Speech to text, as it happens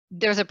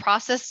There's a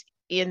process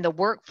in the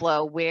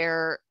workflow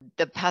where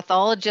the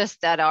pathologists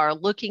that are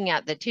looking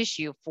at the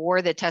tissue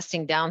for the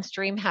testing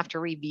downstream have to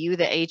review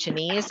the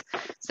H&Es.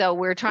 So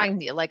we're trying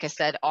to, like I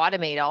said,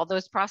 automate all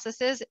those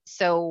processes.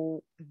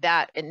 So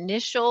that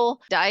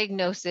initial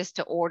diagnosis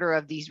to order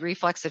of these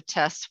reflexive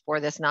tests for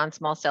this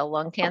non-small cell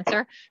lung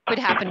cancer could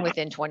happen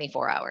within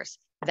 24 hours.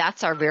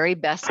 That's our very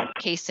best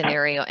case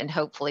scenario, and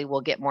hopefully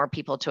we'll get more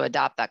people to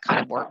adopt that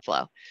kind of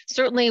workflow.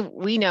 Certainly,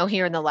 we know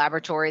here in the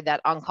laboratory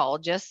that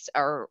oncologists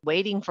are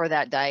waiting for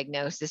that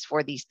diagnosis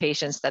for these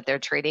patients that they're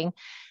treating.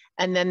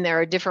 And then there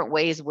are different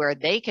ways where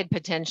they could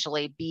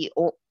potentially be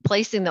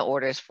placing the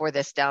orders for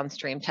this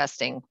downstream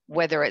testing,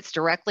 whether it's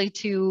directly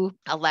to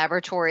a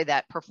laboratory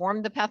that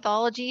performed the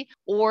pathology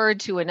or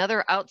to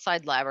another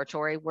outside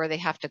laboratory where they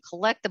have to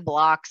collect the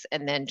blocks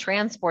and then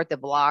transport the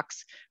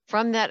blocks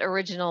from that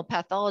original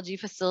pathology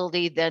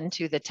facility then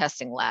to the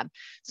testing lab.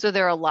 So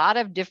there are a lot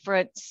of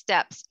different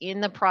steps in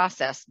the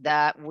process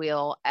that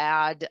will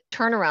add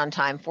turnaround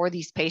time for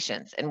these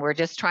patients. And we're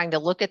just trying to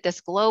look at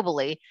this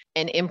globally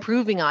and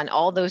improving on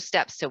all those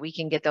steps so we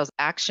can get those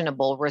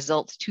actionable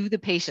results to the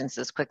patients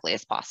as quickly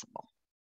as possible.